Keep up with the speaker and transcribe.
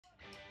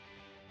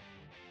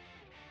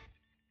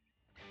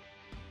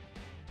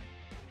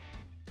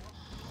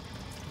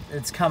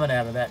it's coming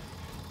out of that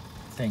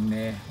thing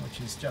there, which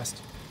is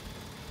just...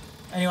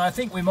 Anyway, I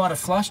think we might have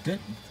flushed it.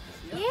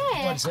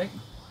 Yeah. Wait a sec.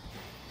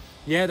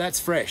 Yeah, that's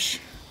fresh.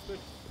 Good.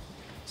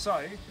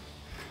 So,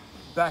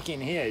 back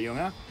in here,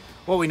 Junga,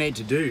 what we need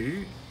to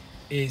do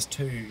is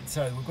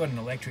so we've got an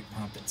electric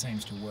pump that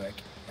seems to work,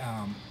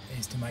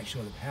 is to make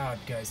sure the power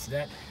goes to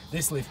that.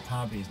 This lift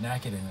pump is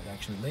knackered and it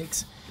actually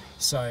leaks.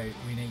 So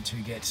we need to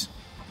get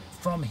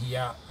from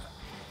here,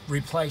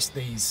 replace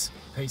these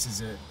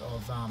pieces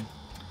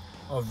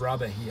of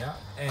rubber here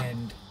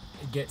and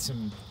get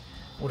some,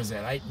 what is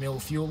that,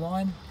 8mm fuel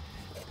line,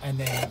 and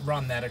then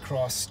run that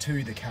across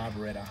to the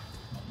carburetor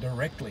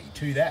directly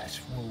to that.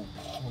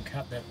 We'll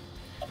cut that.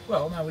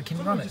 Well, no, we can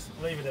run it. Just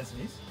leave it as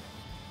it is.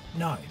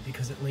 No,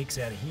 because it leaks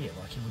out of here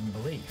like you wouldn't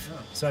believe.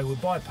 Oh. So we'll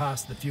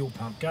bypass the fuel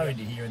pump, go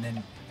into here, and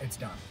then it's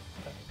done.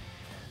 Okay.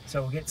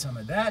 So we'll get some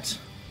of that,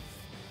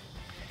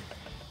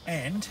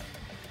 and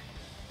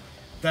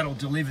that'll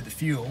deliver the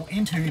fuel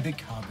into the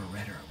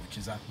carburetor, which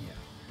is up here.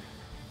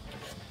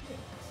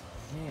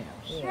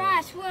 Yeah.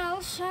 Right, well,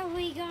 shall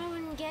we go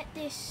and get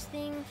this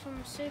thing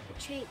from super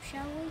cheap,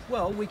 shall we?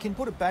 Well, we can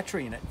put a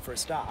battery in it for a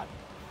start,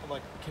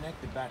 like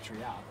connect the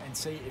battery up and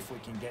see if we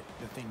can get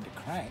the thing to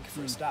crank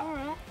for a start. All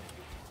right.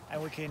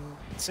 And we can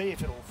see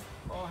if it'll...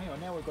 Oh, hang on,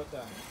 now we've got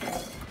the...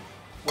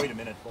 Wait a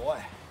minute, boy.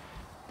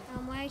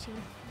 I'm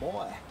waiting.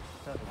 Boy.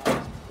 I'll just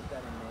put that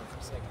in there for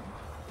a second.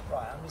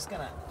 Right, I'm just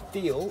going to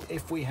feel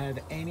if we have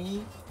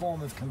any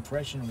form of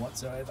compression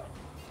whatsoever.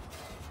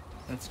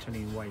 That's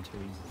turning way too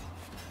easy.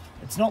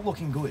 It's not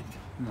looking good.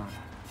 No.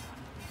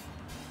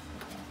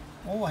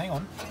 Oh, hang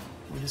on.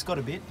 We just got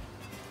a bit.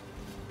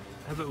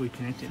 How about we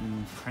connect it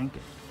and crank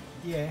it?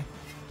 Yeah.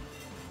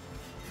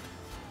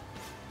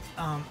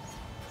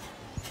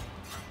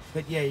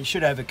 But yeah, you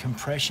should have a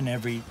compression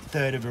every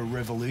third of a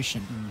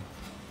revolution.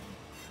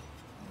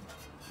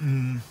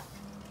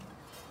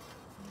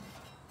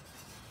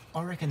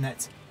 I reckon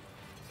that's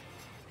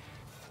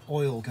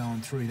oil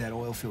going through that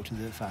oil filter,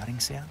 the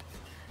farting sound.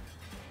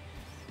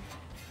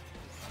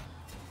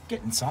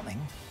 Getting something.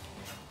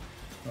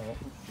 Oh.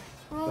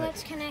 Well,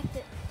 let's connect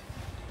it.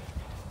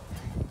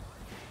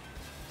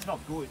 It's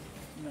not good.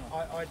 No.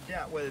 I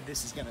doubt whether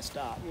this is going to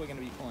start. We're going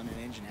to be pulling an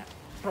engine out.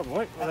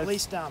 Probably. Well, At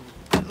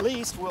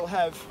least we'll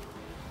have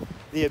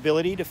the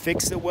ability to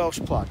fix the Welsh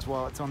plugs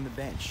while it's on the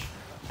bench.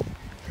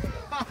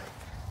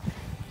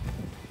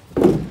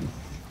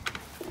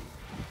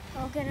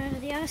 I'll get over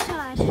the other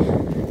side.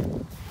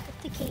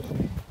 Get the key.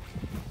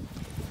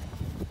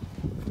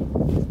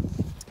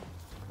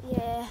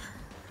 Yeah.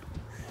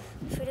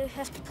 Should I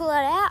have to pull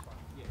that out?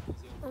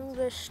 I'm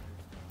just...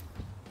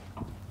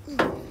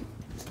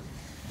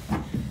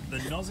 The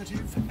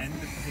nosative and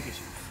the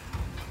pegative.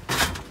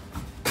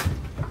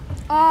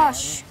 Oh,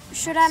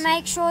 should I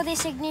make sure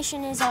this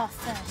ignition is off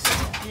first?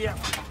 Yeah.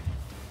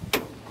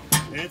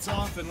 It's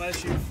off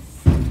unless you...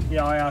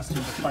 Yeah, I asked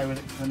him to play with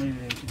it because I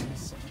needed to do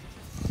this.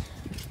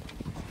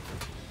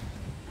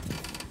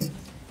 So.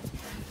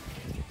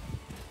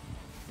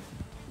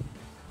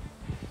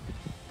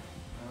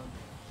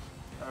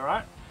 All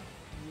right.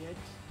 Yeah,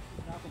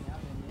 nothing out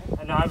there yet.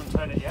 And I haven't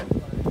turned it yet.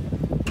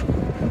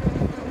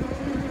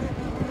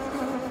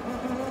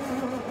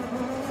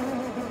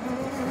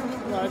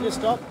 No, just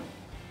stop.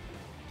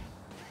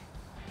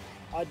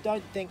 I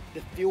don't think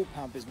the fuel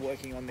pump is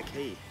working on the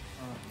key.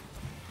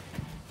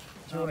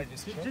 Do you want to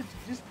just check?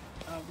 Just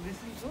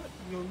listen to it.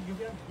 You'll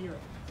be able to hear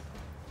it.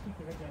 Stick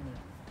it right down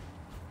there.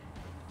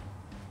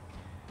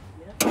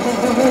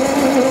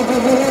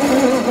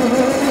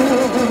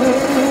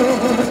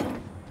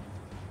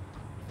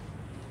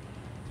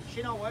 Is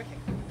she not working?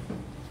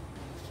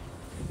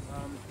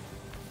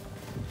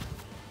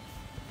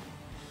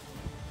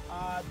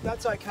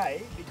 That's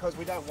okay because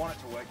we don't want it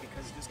to work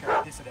because it's just going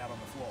to piss it out on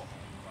the floor.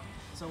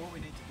 So what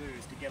we need to do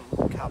is to get a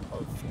little cup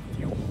of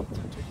fuel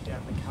to tip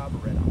down the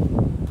carburetor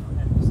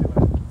and see what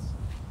happens.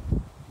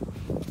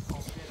 I'll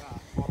get a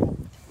bottle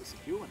with some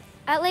fuel in it.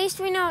 At least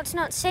we know it's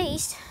not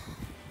seized.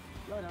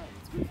 No,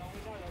 it's good.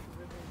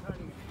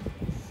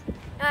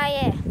 Oh, yeah.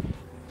 Right,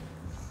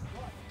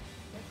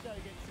 let's go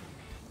get some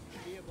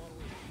beer bottle.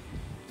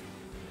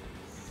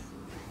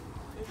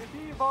 There's a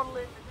beer bottle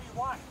in the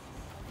B1.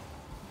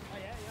 Oh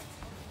yeah, yep.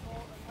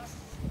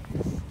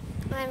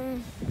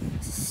 I'm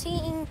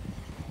seeing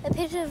a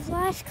bit of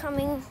life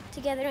coming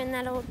together in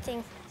that old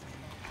thing.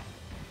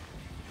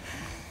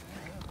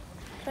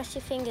 Cross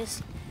your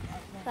fingers.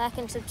 Like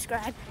and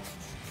subscribe,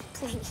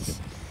 please.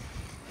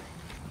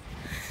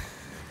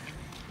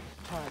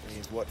 Apparently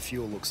is what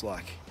fuel looks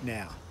like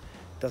now.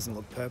 Doesn't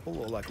look purple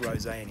or like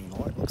rosé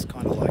anymore. It looks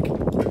kind of like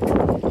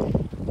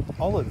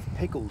olive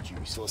pickle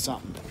juice or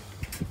something.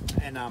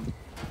 And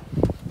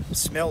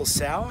smells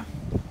sour.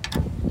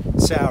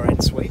 Sour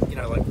and sweet, you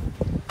know, like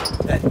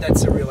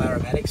that's a real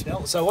aromatic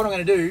smell. So what I'm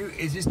going to do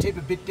is just tip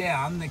a bit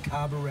down the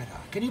carburetor.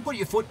 Can you put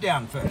your foot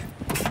down first?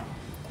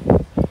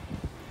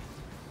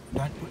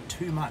 Don't put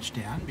too much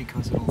down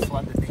because it'll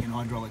flood the thing and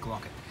hydraulic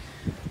lock it.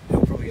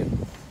 It'll probably get...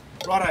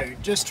 Righto,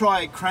 just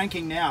try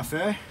cranking now,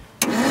 Fur.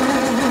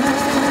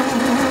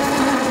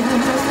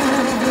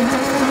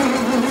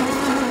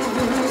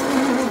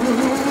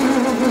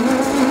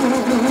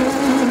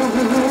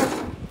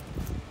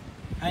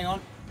 Hang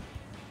on.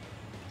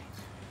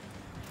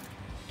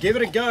 Give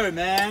it a go,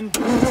 man.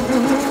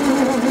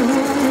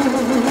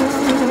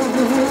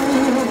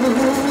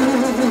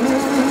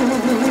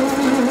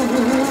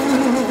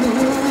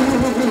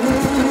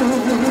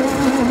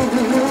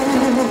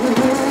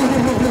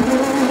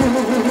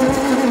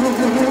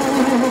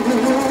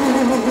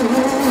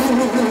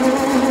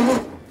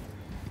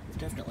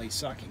 Definitely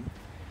sucking.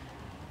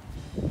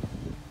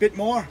 Bit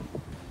more.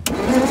 Can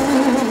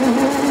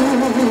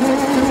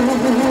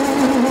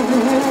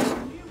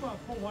you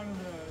pull one of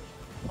the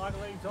lighter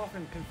leads off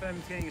and confirm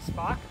it's getting a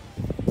spark?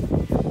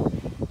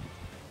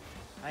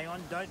 Hang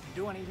on, don't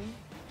do anything.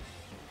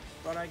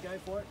 Righto, go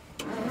for it.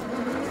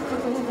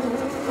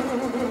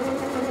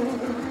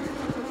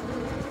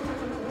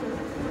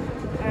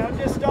 Hang on,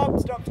 just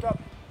stop.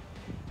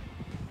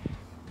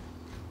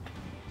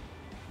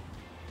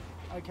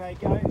 Okay,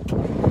 go.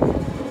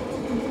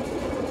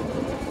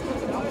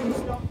 No,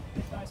 stop.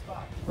 There's no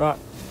spark. Right.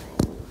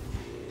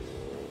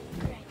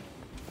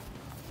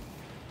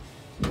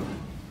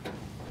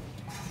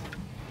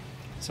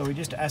 So we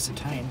just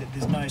ascertained that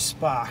there's no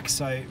spark.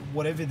 So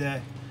whatever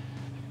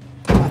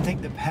I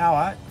think the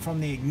power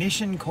from the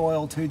ignition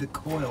coil to the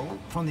coil,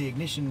 from the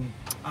ignition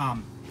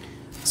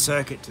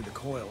circuit to the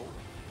coil.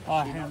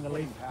 Oh, hang on, the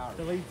lead's off.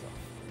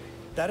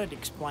 That'd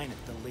explain it.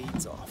 The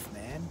lead's off,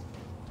 man.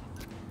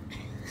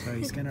 So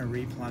he's going to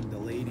replug the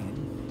lead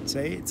in. See,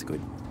 it's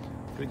good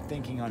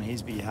thinking on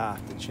his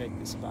behalf to check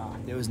the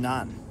spark. There was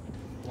none.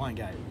 Blind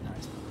gate, no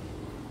spark.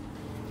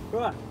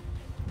 Right.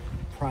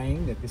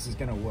 Praying that this is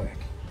going to work.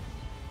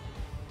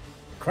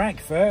 Crank,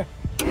 Fur.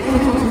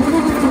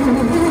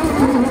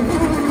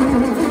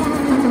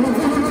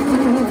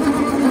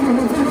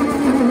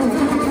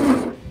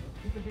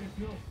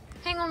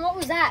 Hang on, what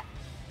was that?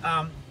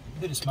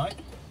 Bit of smoke.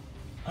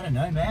 I don't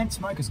know, man.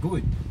 Smoke is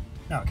good.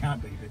 No, it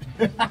can't be,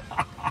 but...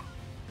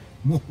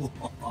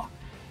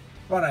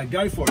 Righto,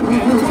 go for it,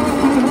 man.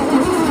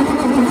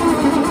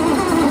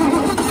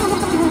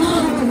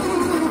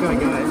 Gotta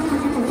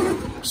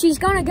go. She's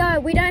gonna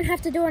go. We don't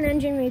have to do an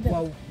engine rebuild.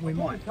 Well, we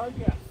might.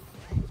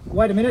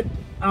 Wait a minute.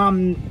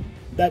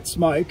 That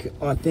smoke,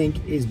 I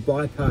think, is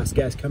bypass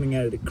gas coming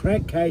out of the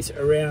crankcase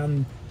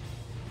around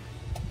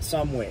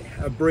somewhere.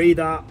 A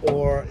breather,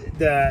 or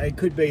it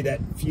could be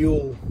that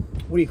fuel.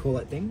 What do you call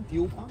that thing?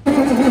 Fuel pump?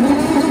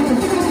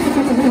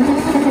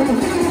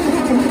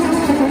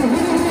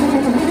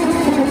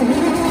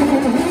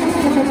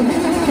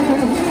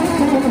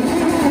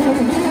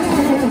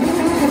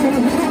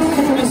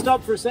 Just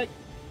stop for a sec.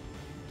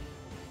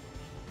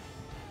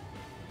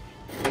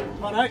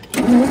 Righto.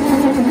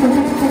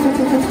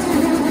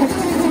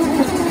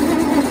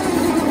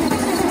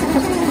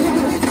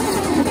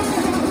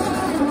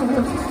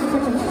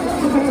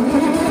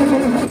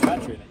 No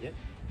battery in it yet.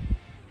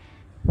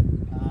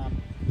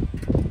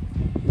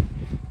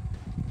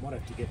 Might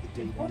have to get the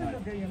D1 I'm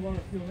not getting a lot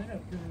of fuel in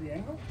it because of the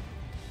angle.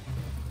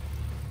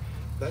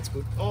 That's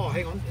good. Oh,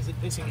 hang on. Is it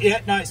missing?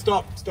 Yeah, no,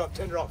 stop.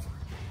 Turn it off.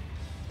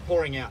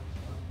 Pouring out.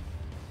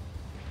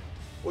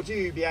 Would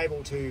you be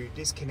able to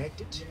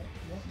disconnect it? Yeah,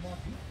 what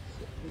might be?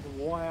 There's a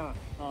wire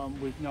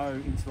with no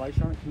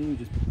insulation on it. Can you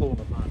just pull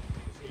them apart?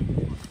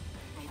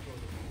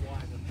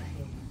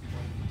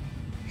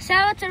 So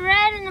it's a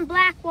red and a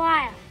black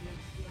wire.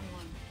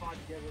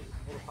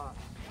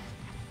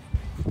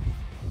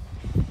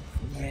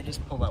 Yeah,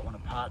 just pull that one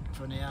apart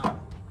for now.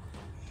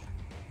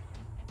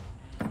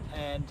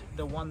 And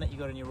the one that you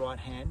got in your right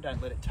hand,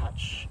 don't let it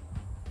touch.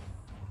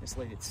 Just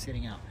leave it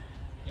sitting up.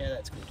 Yeah,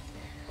 that's good.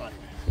 Right.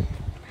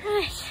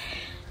 Right.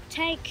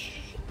 Take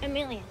a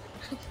million.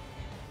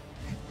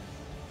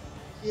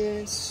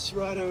 Yes,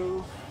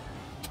 righto.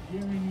 Do you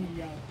have any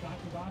start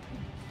your bar?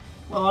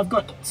 Well, I've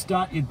got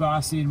start your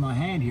bar seat in my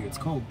hand here. It's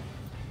called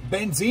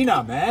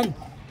Benzina, man.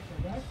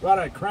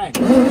 Righto, crank.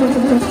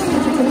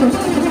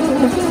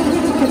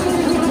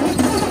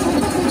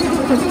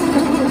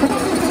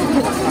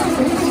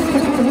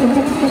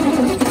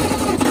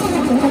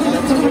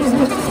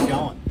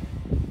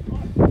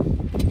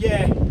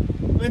 Yeah, I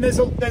mean, there's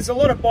a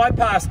lot of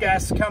bypass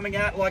gas coming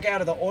out, like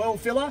out of the oil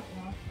filler.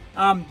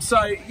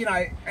 So, you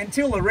know,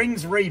 until the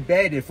ring's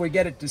rebed, if we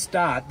get it to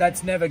start,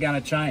 that's never going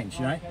to change,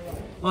 you know.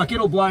 Like,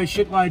 it'll blow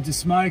shitloads of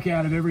smoke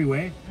out of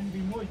everywhere. And be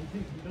noisy too,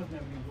 because it doesn't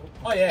have any water.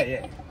 Oh, yeah,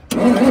 yeah.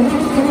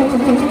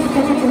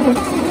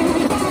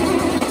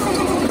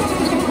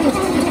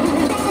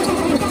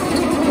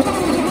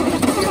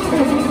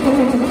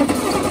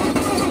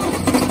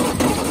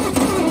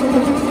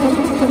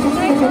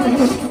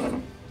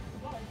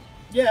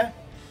 Yeah.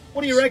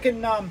 What do you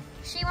reckon?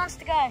 She wants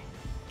to go.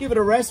 Give it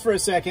a rest for a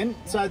second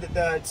so that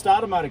the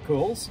starter motor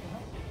cools.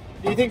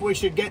 Do you think we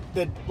should get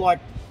the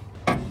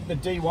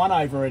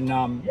D1 over and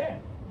Yeah,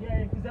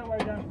 because that way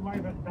you don't have to worry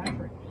about the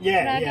battery.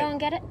 Yeah, Can I go and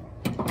get it?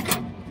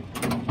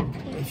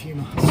 If you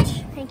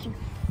must. Thank you.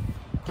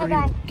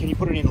 Can you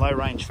put it in low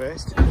range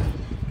first? I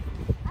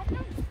don't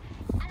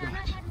know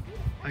how to do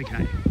it.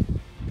 Okay.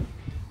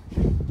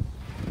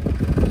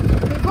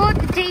 We bought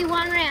the only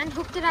one round,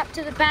 hooked it up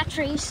to the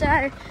battery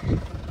so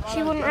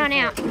she wouldn't run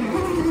out.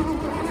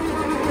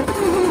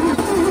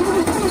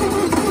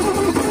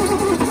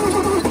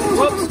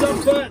 Whoops,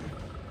 stop that.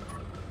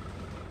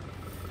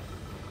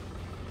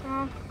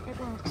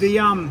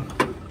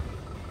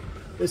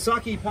 The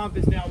sucky pump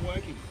is now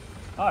working.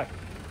 Oh.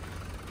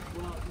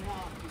 Well,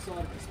 now I've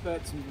decided to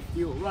spurt some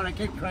fuel. Right, I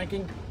keep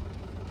cranking.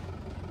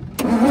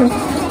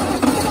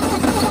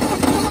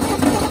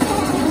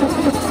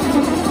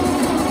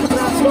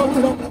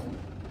 Stop.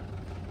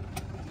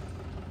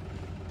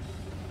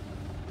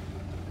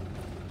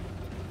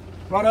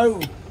 Righto.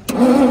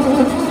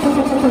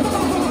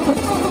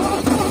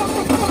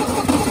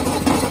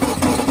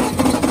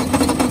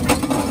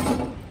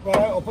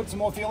 Righto, I'll put some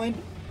more fuel in.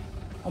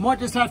 I might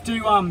just have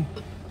to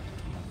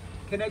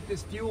connect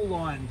this fuel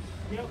line.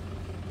 Yep.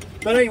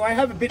 But anyway,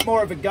 have a bit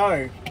more of a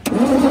go.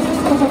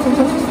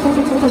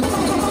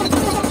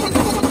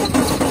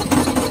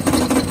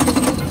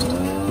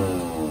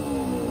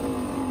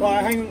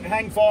 Right,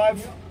 hang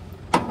 5.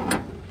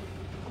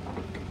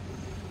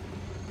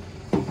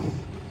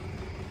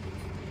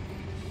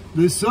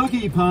 The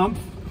sucky pump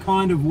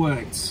kind of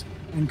works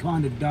and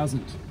kind of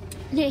doesn't.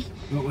 Yeah.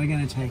 But we're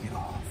going to take it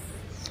off.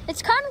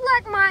 It's kind of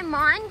like my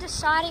mind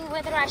deciding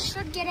whether I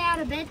should get out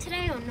of bed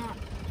today or not.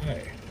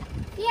 Hey.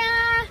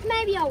 Yeah,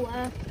 maybe I'll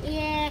work.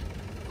 Yeah,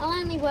 I'll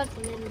only work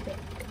a little bit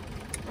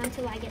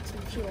until I get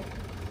some fuel.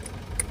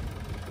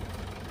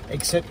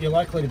 Except you're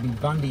likely to be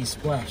Bundy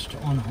splashed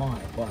on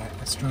high by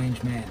a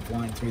strange man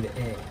flying through the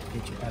air to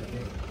get you out of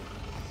bed.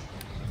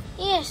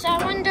 Yes, I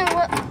wonder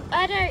what...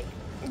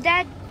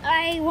 Dad,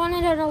 I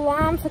wanted an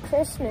alarm for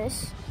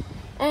Christmas.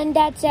 And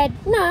Dad said,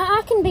 no,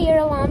 I can be your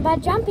alarm by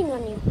jumping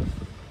on you.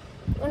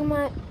 On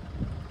my...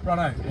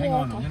 Righto, hang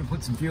on, okay. I'm going to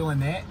put some fuel in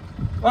there.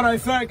 Righto,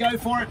 Fer, go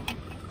for it.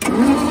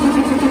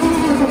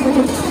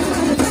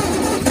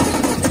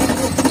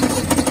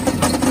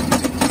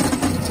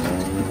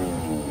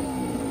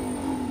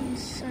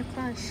 So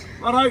close.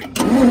 Righto.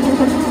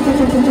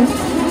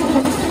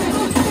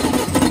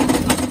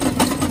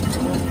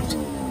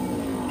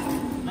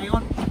 Hang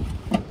on.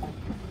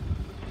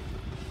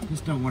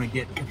 Just don't want to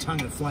get a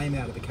tongue of flame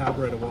out of the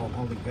carburetor while I'm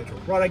holding petrol.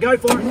 Righto, go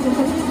for it.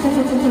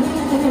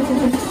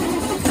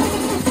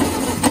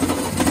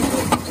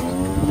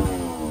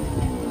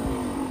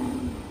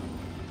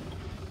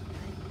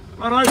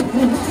 Righto.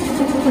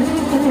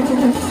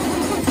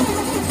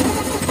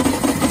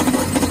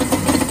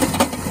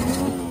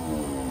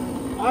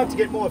 I have to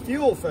get more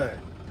fuel for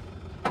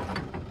So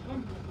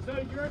do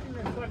you reckon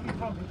the sucky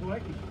pump is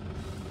working?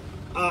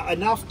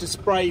 enough to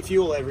spray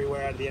fuel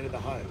everywhere out of the end of the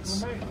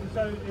hose. Well, mate,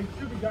 so it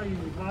should be going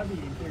in the carby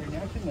in theory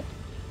now, shouldn't it?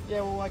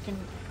 Yeah, well I can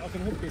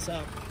hook this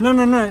up. No,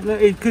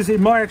 because it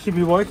might actually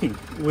be working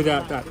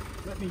without that.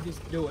 Let me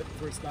just do it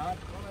for a start.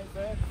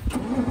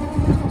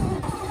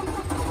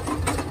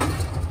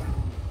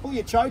 Pull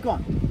your choke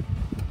on.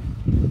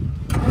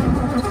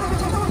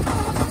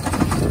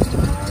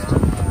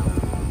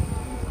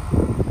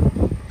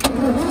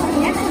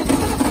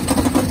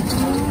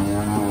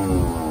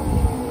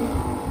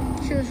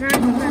 She was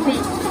running for a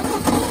bit.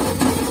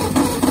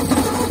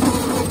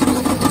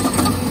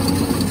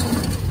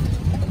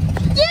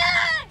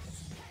 Yes!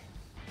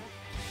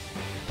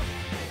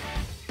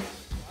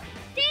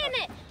 Damn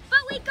it! But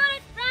we got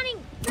it running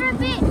for a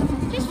bit.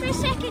 Just for a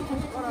second.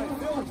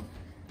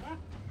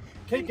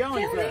 Keep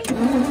going, Fred.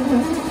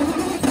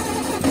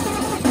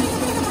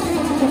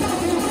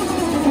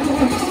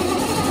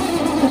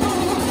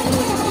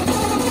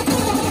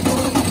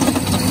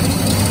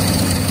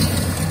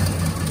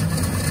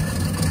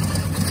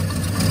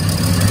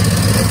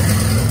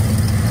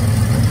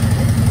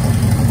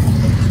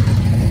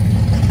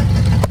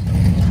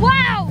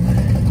 Wow!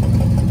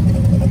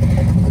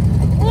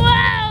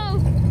 Wow!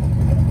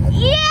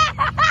 Yeah!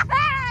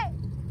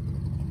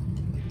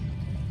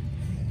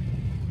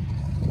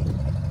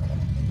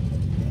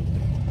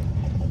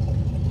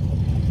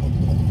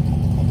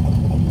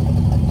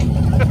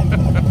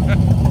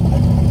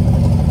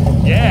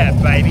 Yeah,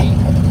 baby.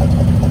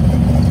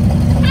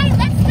 Hey,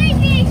 let's make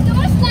the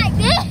exhaust like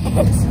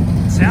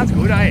this! Sounds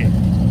good, eh?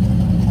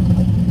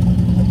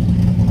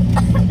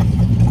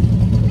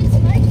 It's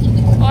smoky.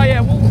 Oh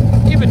yeah, well,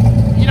 given,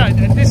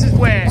 this is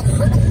where,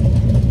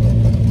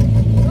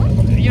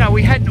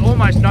 we had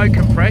almost no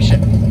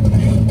compression.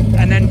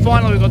 And then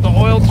finally we got the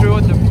oil through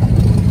it, the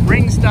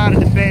ring started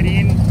to bed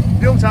in,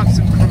 built up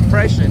some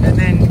compression, and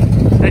then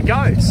it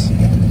goes.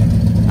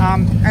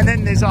 And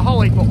then there's a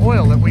whole heap of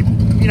oil that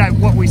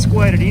what we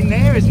squirted in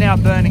there is now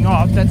burning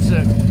off. That's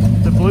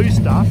the blue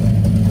stuff.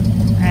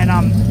 And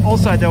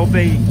also there'll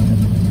be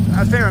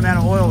a fair amount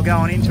of oil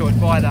going into it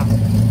by the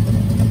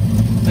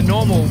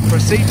normal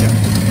procedure.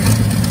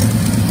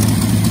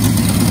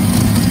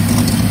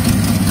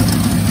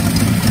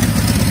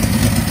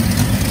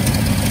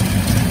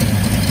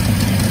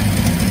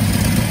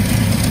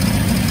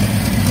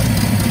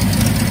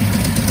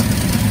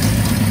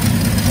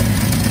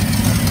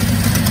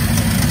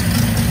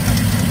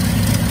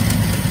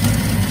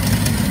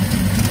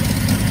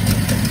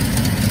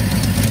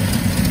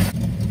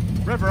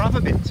 Rev her up. up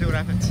a bit, see what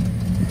happens.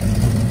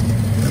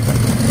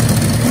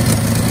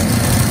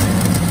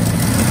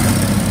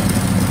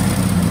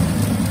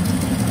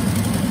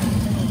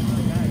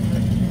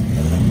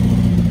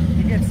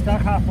 You get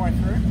stuck halfway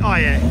through. Oh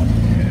yeah,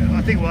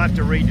 I think we'll have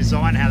to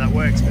redesign how that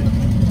works, but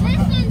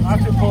I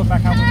have to pull it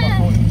back up with my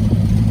foot.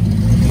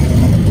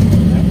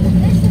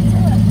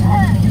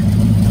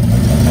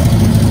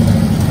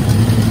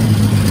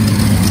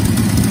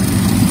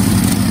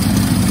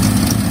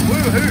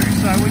 woohoo,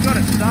 so we got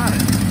it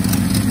started.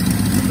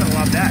 Gotta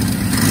love that.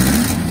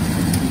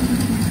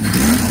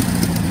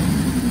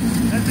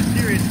 That's a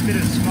serious bit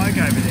of smoke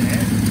over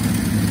there.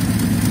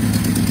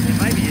 Yeah,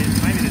 maybe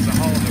there's a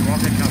hole in the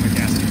rocket cover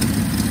gasket.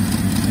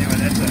 Anyway,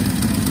 that's a...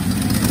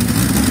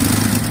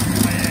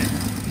 Oh yeah.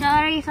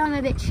 Sorry if I'm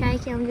a bit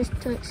shaky, I'm just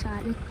too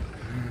excited.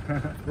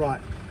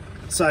 Right,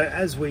 so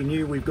as we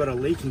knew, we've got a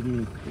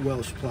leaking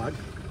Welsh plug,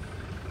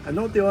 and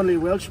not the only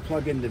Welsh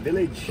plug in the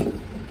village,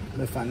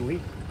 Mefangwi.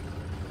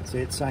 See,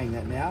 it's saying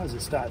that now as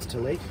it starts to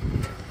leak.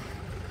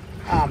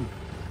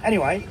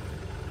 Anyway,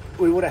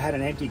 we would have had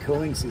an empty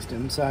cooling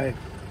system, so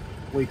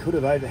we could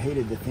have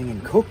overheated the thing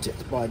and cooked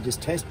it by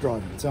just test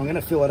driving. So I'm going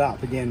to fill it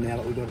up again now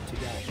that we've got it to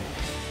go.